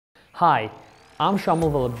Hi, I'm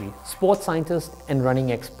Shayamal Vallabhjee, sports scientist and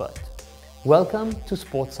running expert. Welcome to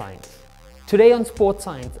Sports Science. Today on Sports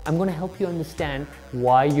Science, I'm going to help you understand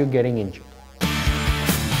why you're getting injured.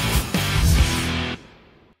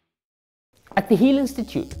 At the Heel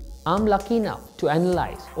Institute, I'm lucky enough to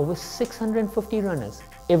analyze over 650 runners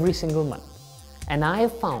every single month. And I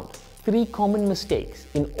have found 3 common mistakes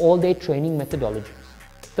in all their training methodologies.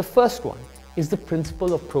 The first one is the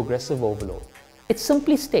principle of progressive overload. It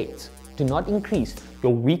simply states, do not increase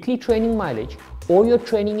your weekly training mileage or your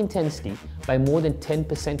training intensity by more than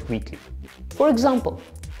 10% weekly. For example,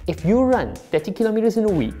 if you run 30 kilometers in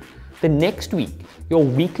a week, the next week, your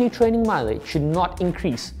weekly training mileage should not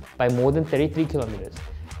increase by more than 33 kilometers.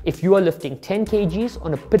 If you are lifting 10 kgs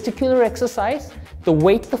on a particular exercise, the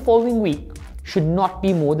weight the following week should not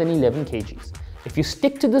be more than 11 kgs. If you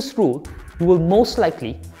stick to this rule, you will most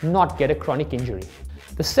likely not get a chronic injury.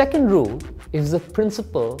 The second rule is the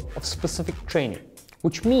principle of specific training,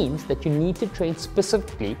 which means that you need to train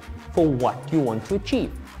specifically for what you want to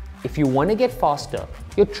achieve. If you want to get faster,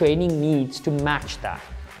 your training needs to match that.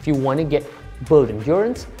 If you want to build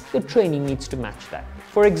endurance, your training needs to match that.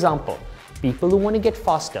 For example, people who want to get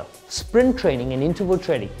faster, sprint training and interval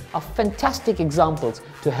training are fantastic examples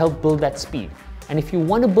to help build that speed. And if you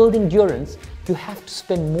want to build endurance, you have to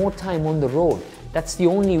spend more time on the road. That's the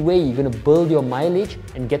only way you're going to build your mileage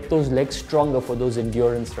and get those legs stronger for those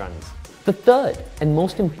endurance runs. The third and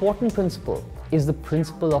most important principle is the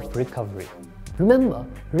principle of recovery. Remember,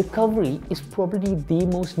 recovery is probably the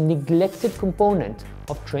most neglected component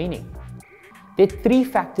of training. There are 3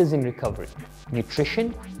 factors in recovery: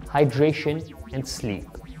 nutrition, hydration, and sleep.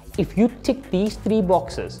 If you tick these 3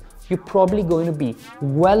 boxes, you're probably going to be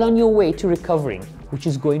well on your way to recovering, which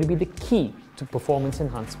is going to be the key to performance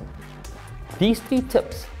enhancement. These 3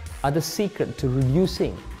 tips are the secret to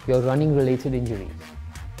reducing your running-related injuries.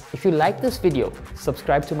 If you like this video,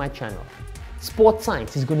 subscribe to my channel. Sports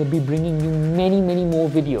Science is going to be bringing you many more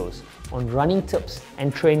videos on running tips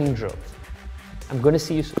and training drills. I'm going to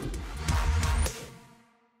see you soon.